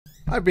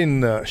I've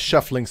been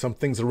shuffling some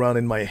things around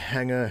in my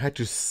hangar. Had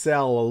to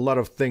sell a lot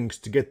of things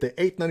to get the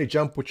 890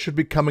 jump, which should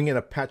be coming in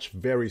a patch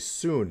very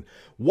soon.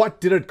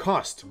 What did it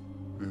cost?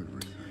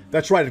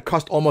 That's right, it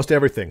cost almost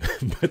everything.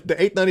 But the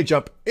 890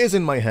 jump is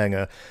in my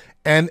hangar.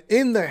 And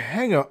in the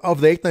hangar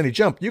of the 890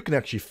 jump, you can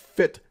actually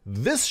fit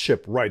this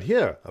ship right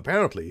here,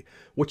 apparently,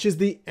 which is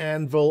the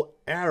Anvil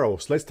Arrow.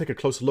 So let's take a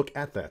closer look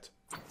at that.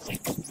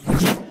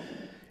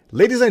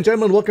 Ladies and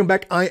gentlemen, welcome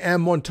back. I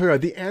am Montoya.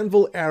 The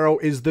Anvil Arrow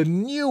is the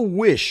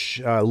newish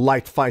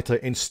light fighter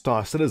in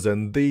Star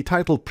Citizen. The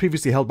title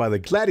previously held by the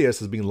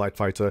Gladius as being light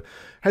fighter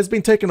has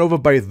been taken over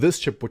by this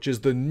ship, which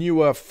is the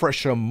newer,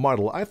 fresher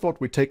model. I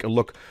thought we'd take a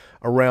look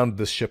around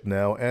this ship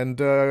now and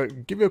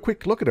give you a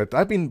quick look at it.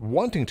 I've been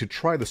wanting to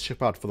try this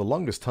ship out for the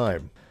longest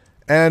time.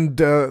 And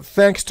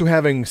thanks to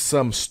having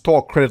some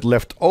store credit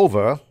left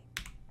over,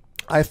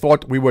 I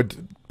thought we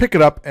would pick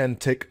it up and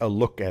take a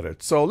look at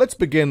it. So let's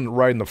begin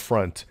right in the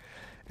front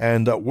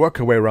and work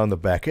our way around the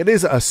back. It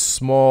is a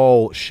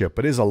small ship.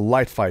 It is a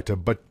light fighter,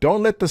 but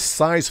don't let the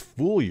size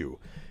fool you.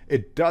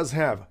 It does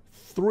have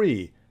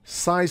 3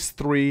 size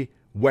 3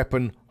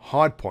 weapon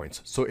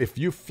hardpoints. So if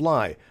you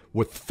fly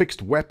with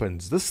fixed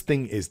weapons, this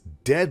thing is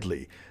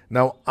deadly.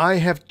 Now, I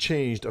have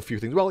changed a few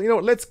things. Well, you know,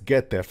 let's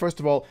get there.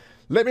 First of all,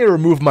 let me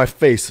remove my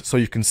face so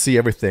you can see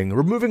everything.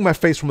 Removing my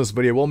face from this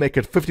video will make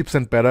it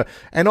 50% better.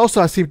 And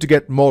also, I seem to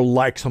get more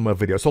likes on my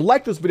video. So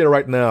like this video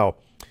right now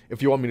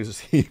if you want me to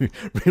see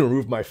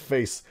remove my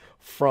face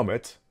from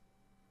it.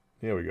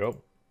 Here we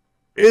go.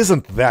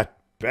 Isn't that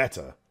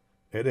better?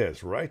 It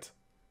is, right?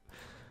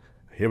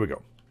 Here we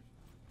go.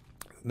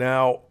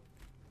 Now,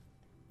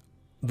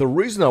 the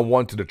reason I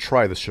wanted to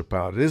try this ship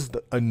out, it is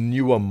a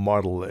newer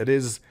model. It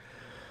is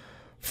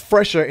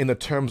fresher in the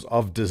terms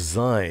of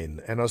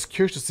design, and I was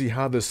curious to see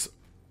how this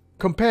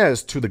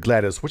compares to the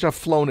Gladius, which I've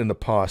flown in the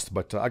past,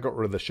 but I got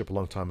rid of the ship a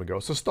long time ago.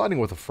 So starting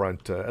with the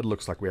front, it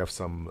looks like we have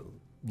some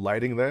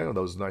lighting there,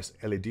 those nice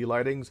LED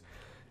lightings,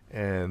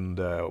 and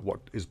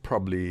what is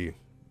probably,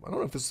 I don't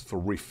know if this is for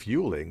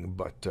refueling,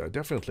 but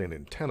definitely an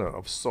antenna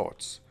of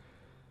sorts.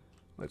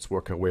 Let's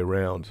work our way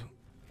around.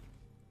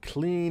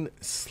 Clean,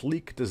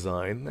 sleek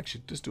design.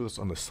 Actually, just do this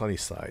on the sunny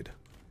side.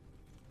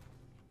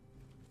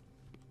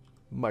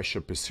 My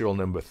ship is serial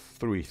number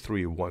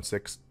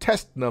 3316.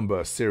 Test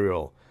number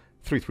serial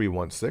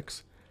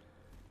 3316.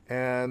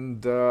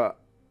 And the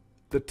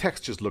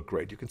textures look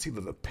great. You can see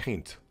that the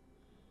paint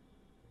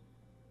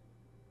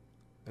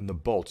and the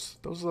bolts.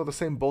 Those are the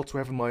same bolts we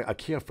have in my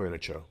IKEA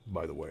furniture,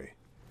 by the way.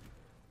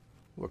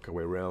 Work our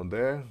way around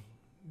there.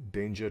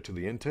 Danger to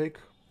the intake.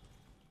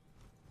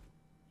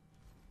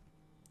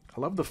 I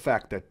love the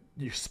fact that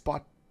you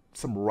spot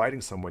some writing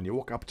somewhere and you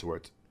walk up to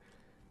it,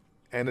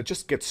 and it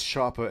just gets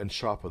sharper and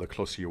sharper the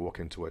closer you walk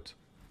into it.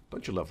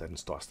 Don't you love that in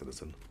Star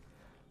Citizen?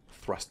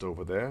 Thrust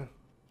over there.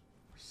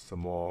 Some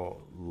more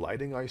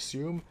lighting, I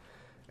assume.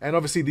 And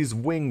obviously these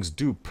wings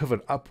do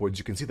pivot upwards.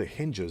 You can see the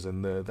hinges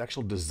and the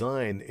actual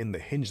design in the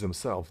hinge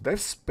themselves. They've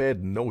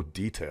spared no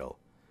detail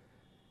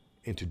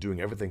into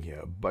doing everything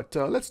here. But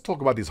let's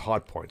talk about these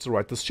hard points. All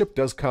right, this ship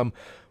does come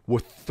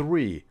with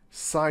 3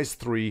 size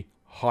 3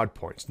 hard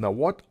points. Now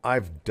what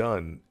I've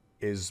done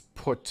is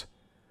put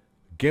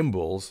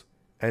gimbals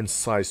and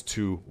size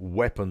 2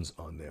 weapons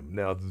on them.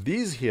 Now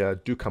these here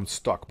do come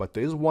stock, but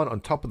there is one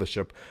on top of the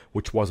ship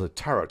which was a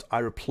turret. I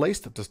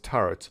replaced this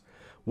turret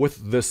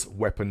with this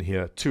weapon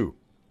here too,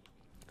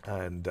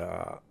 and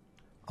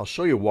I'll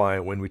show you why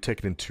when we take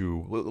it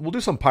into, we'll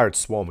do some Pirate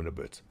Swarm in a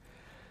bit,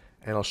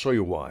 and I'll show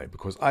you why,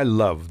 because I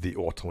love the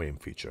auto aim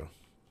feature.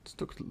 Let's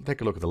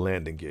take a look at the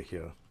landing gear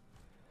here.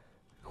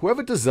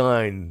 Whoever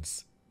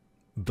designs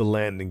the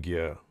landing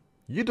gear,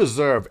 you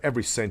deserve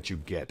every cent you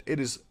get. It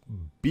is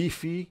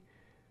beefy,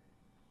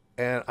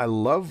 and I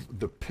love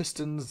the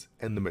pistons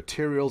and the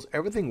materials.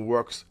 Everything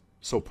works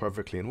so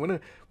perfectly, and when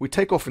we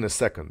take off in a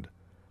second,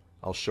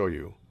 I'll show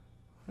you.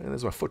 And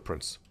there's my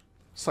footprints.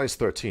 Size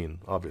 13,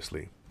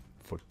 obviously.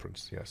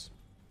 Footprints, yes.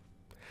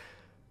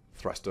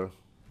 Thruster.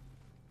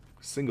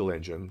 Single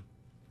engine.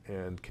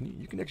 And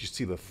you can actually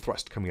see the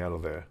thrust coming out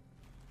of there.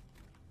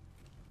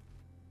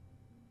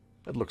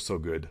 That looks so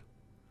good.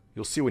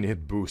 You'll see when you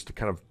hit boost, it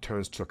kind of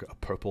turns to like a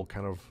purple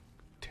kind of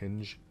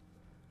tinge.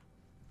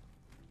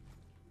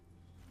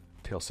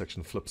 Tail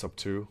section flips up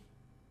too.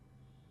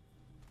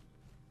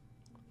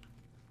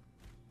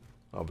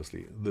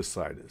 Obviously, this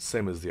side,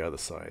 same as the other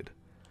side.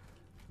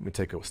 Let me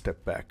take a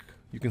step back.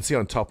 You can see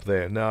on top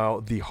there.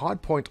 Now, the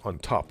hard point on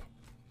top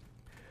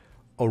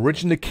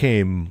originally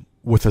came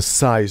with a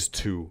size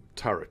 2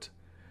 turret.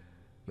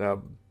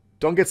 Now,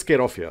 don't get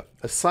scared off here.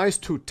 A size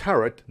 2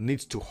 turret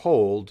needs to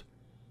hold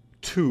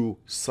 2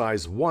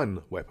 size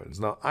 1 weapons.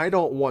 Now, I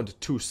don't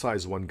want 2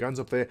 size 1 guns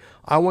up there.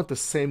 I want the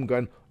same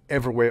gun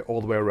everywhere,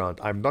 all the way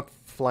around. I'm not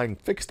flying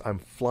fixed, I'm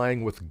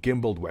flying with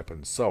gimbaled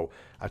weapons. So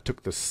I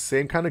took the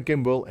same kind of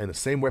gimbal and the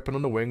same weapon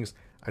on the wings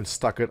and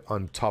stuck it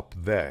on top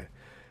there.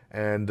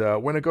 And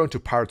when I go into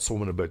Pirate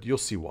Swarm in a bit, you'll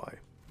see why.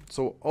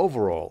 So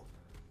overall,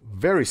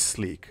 very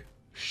sleek,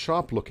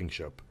 sharp looking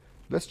ship.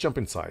 Let's jump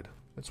inside.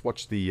 Let's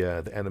watch the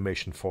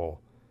animation for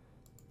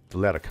the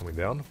ladder coming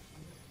down.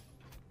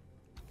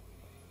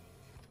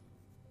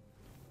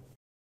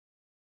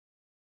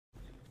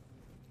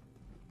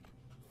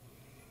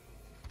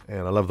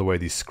 And I love the way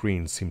these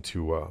screens seem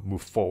to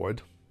move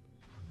forward.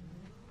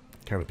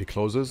 Canopy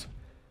closes.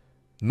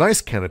 Nice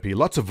canopy,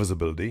 lots of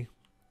visibility.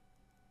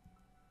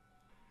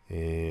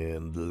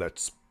 And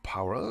let's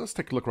power. Let's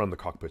take a look around the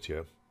cockpit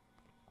here.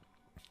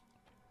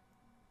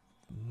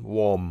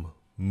 Warm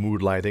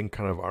mood lighting,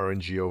 kind of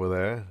orangey over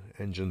there.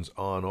 Engines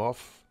on,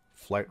 off.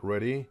 Flight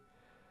ready.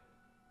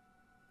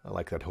 I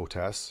like that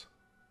HOTAS.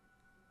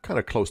 Kind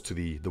of close to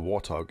the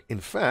Warthog. In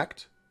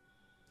fact,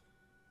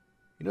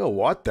 you know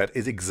what? That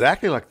is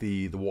exactly like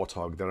the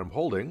Warthog that I'm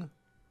holding.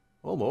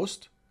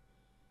 Almost.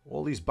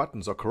 All these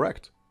buttons are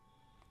correct.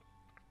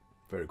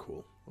 Very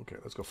cool. Okay,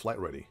 let's go flight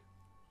ready.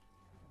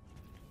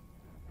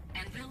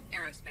 Anvil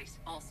Aerospace,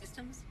 all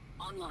systems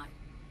online.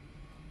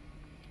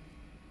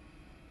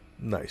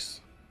 Nice.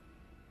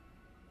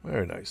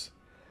 Very nice.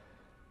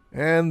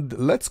 And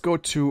let's go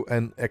to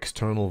an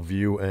external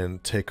view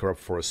and take her up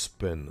for a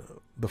spin.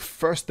 The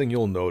first thing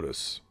you'll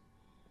notice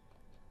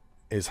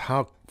is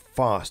how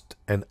fast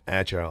and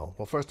agile.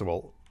 Well, first of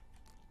all,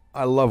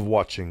 I love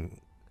watching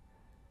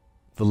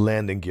the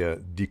landing gear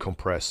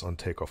decompress on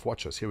takeoff.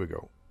 Watch us. Here we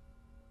go.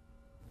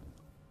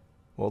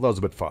 Well, that was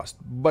a bit fast,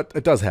 but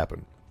it does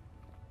happen.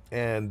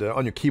 And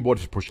on your keyboard,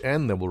 if you push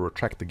N, then we'll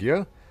retract the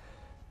gear.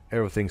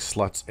 Everything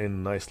slots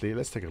in nicely.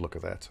 Let's take a look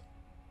at that.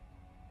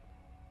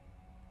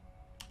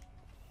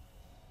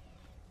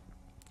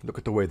 Look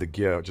at the way the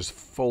gear just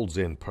folds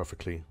in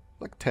perfectly,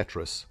 like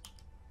Tetris.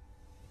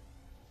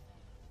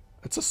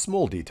 It's a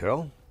small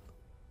detail,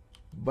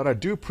 but I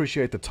do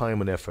appreciate the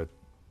time and effort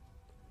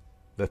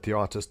that the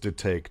artist did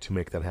take to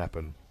make that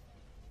happen.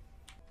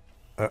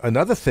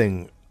 Another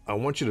thing I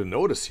want you to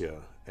notice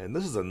here, and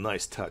this is a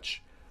nice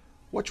touch.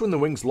 Watch when the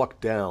wings lock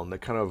down, they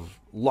kind of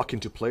lock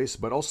into place,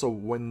 but also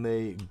when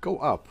they go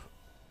up.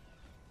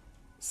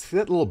 See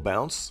that little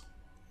bounce?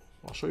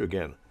 I'll show you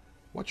again.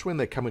 Watch when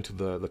they come into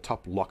the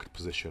top locked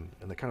position,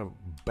 and they kind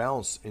of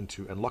bounce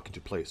into and lock into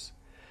place.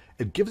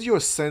 It gives you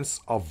a sense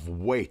of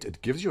weight,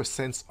 it gives you a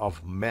sense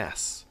of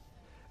mass.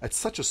 It's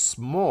such a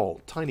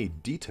small, tiny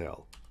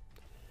detail.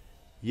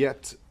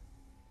 Yet,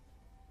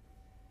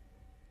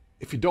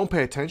 if you don't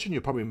pay attention,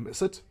 you'll probably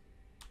miss it.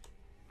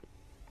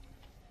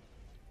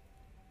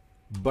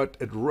 But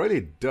it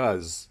really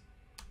does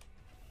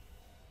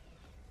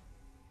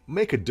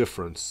make a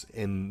difference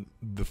in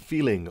the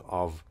feeling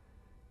of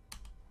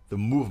the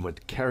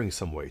movement carrying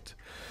some weight.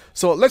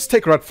 So let's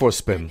take her out for a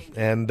spin.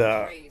 And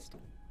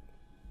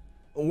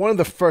one of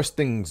the first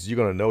things you're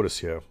going to notice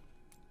here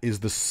is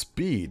the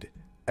speed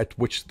at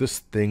which this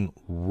thing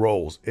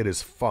rolls. It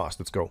is fast.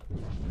 Let's go.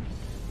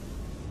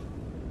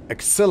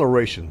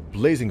 Acceleration,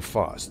 blazing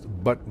fast.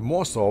 But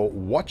more so,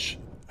 watch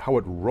how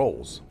it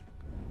rolls.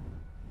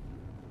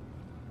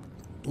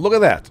 Look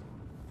at that.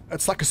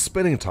 It's like a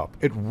spinning top.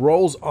 It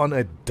rolls on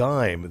a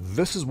dime.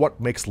 This is what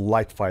makes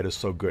light fighters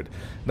so good.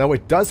 Now,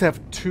 it does have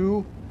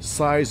two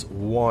size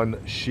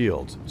 1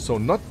 shields. So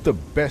not the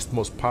best,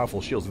 most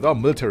powerful shields. They're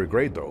military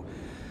grade, though.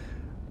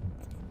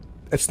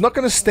 It's not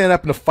going to stand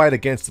up in a fight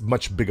against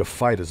much bigger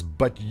fighters,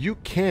 but you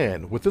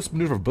can, with this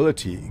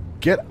maneuverability,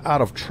 get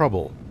out of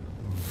trouble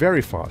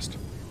very fast.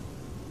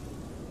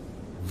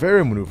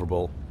 Very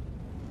maneuverable.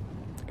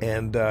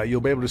 And you'll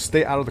be able to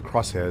stay out of the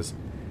crosshairs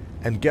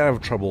and get out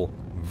of trouble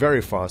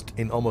very fast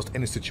in almost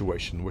any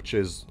situation, which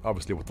is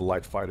obviously what the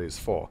light fighter is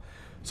for.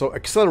 So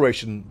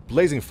acceleration,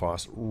 blazing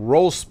fast,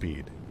 roll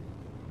speed,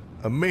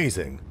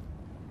 amazing.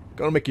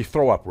 Gonna make you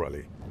throw up,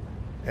 really.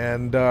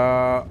 And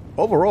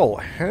overall,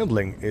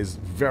 handling is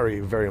very,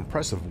 very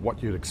impressive,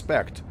 what you'd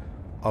expect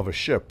of a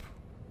ship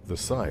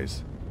this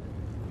size.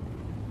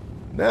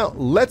 Now,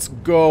 let's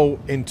go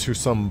into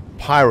some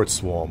pirate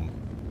swarm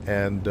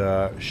and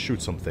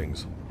shoot some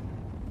things.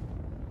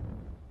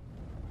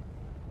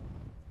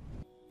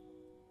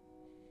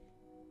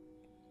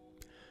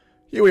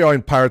 Here we are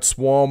in Pirate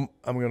Swarm.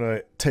 I'm going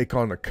to take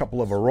on a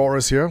couple of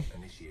Auroras here.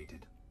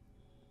 Initiated.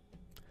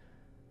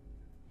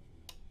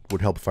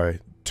 Would help if I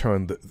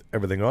turned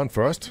everything on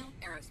first.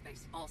 Aerospace,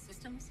 all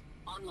systems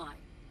online.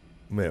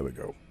 There we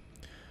go.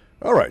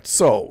 Alright,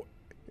 so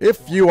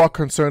if you are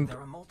concerned There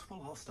are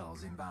multiple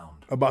hostiles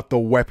inbound. about the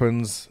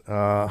weapons,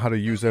 how to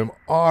use them,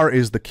 R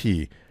is the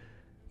key.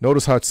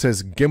 Notice how it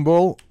says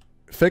gimbal,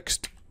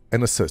 fixed,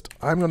 and assist.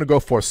 I'm going to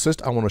go for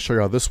assist. I want to show you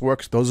how this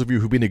works. Those of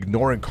you who've been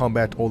ignoring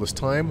combat all this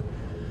time,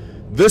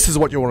 this is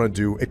what you want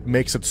to do. It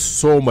makes it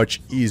so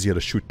much easier to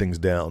shoot things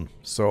down.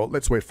 So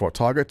let's wait for a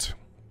target.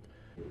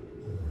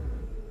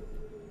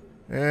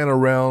 And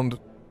around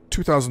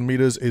 2,000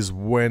 meters is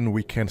when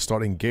we can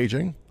start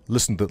engaging.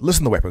 Listen to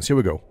the weapons. Here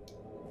we go.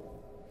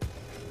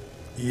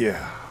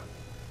 Yeah.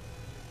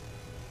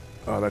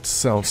 Oh, that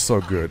sounds so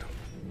good.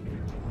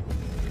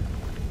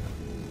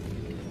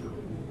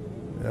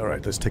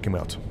 Alright, let's take him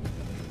out.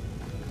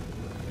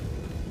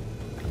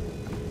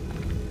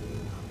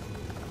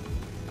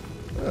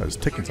 It's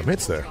taking some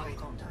hits there.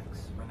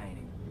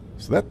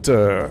 So that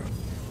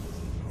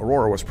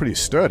Aurora was pretty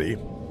sturdy.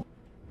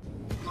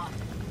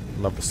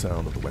 Love the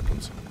sound of the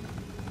weapons.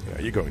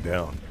 Yeah, you're going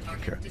down.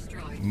 Okay.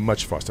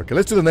 Much faster. Okay,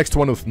 let's do the next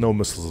one with no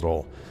missiles at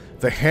all.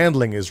 The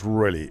handling is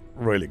really,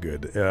 really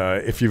good.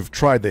 If you've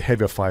tried the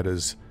heavier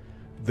fighters,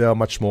 they are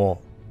much more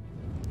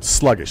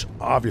sluggish,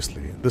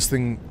 obviously. This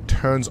thing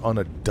turns on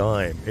a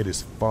dime. It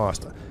is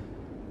fast.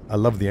 I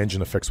love the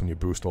engine effects when you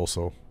boost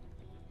also.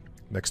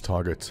 Next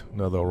target,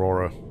 another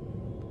Aurora.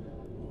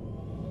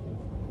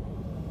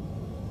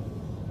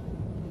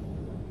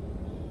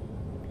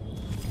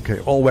 Okay,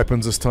 all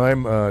weapons this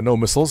time, no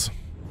missiles.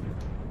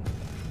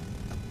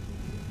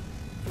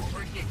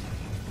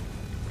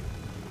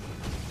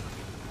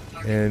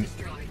 And,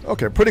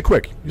 okay, pretty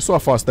quick. You saw how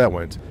fast that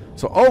went.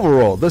 So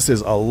overall, this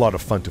is a lot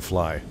of fun to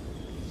fly.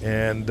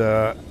 And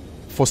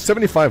for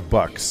 75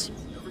 bucks,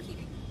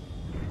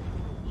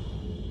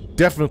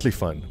 definitely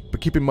fun.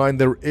 But keep in mind,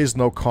 there is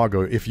no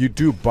cargo if you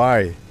do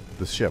buy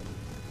the ship.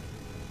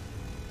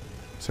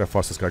 See how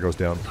fast this guy goes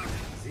down.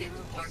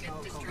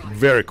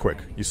 Very quick.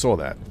 You saw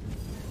that.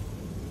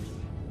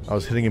 I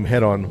was hitting him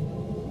head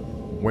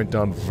on. Went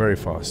down very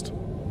fast.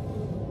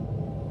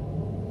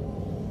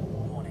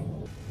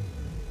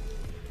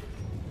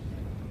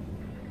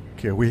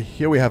 Okay,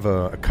 here we have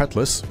a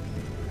Cutlass.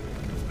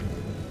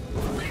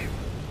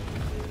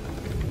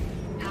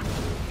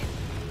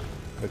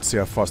 Let's see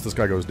how fast this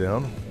guy goes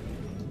down.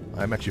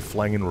 I'm actually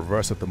flying in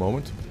reverse at the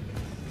moment.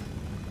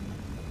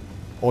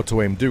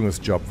 Auto-aim doing this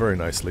job very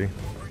nicely.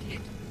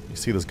 You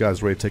see this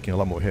guy's already taking a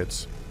lot more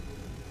hits.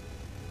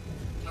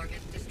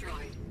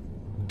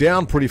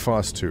 Down pretty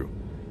fast too.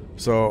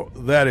 So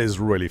that is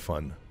really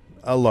fun.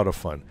 A lot of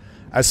fun.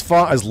 As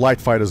far as light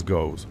fighters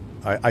goes,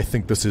 I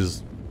think this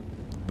is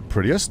the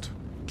prettiest.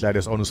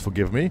 Gladius owners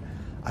forgive me.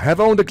 I have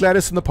owned a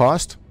Gladius in the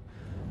past,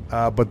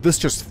 but this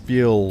just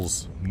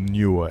feels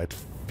newer. It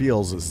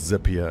feels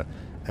zippier.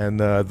 And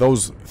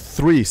those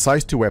 3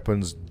 size 2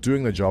 weapons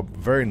doing the job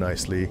very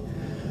nicely.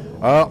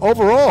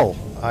 Overall,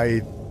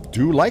 I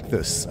do like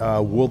this.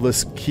 Will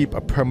this keep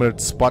a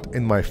permanent spot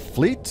in my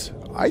fleet?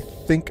 I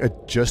think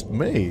it just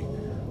may.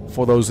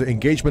 For those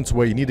engagements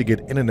where you need to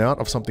get in and out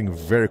of something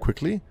very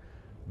quickly,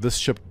 this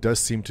ship does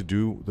seem to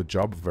do the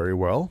job very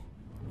well.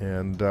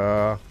 And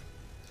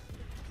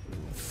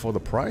for the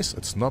price,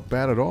 it's not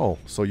bad at all.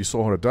 So you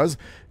saw what it does.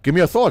 Give me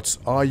your thoughts.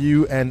 Are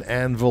you an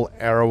Anvil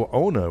Arrow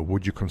owner?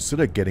 Would you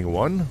consider getting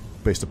one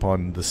based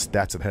upon the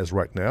stats it has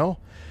right now?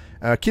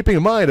 Keeping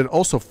in mind, it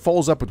also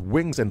folds up with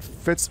wings and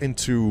fits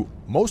into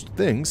most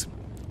things.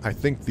 I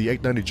think the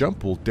 890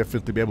 jump will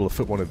definitely be able to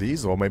fit one of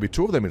these, or maybe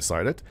 2 of them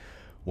inside it,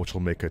 which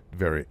will make it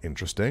very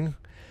interesting.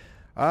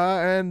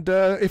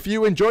 If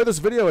you enjoy this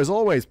video, as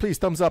always, please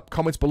thumbs up,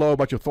 comments below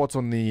about your thoughts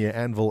on the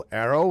Anvil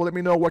Arrow. Let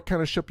me know what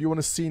kind of ship you want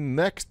to see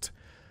next.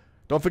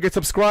 Don't forget to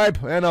subscribe,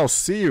 and I'll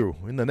see you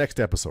in the next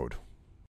episode.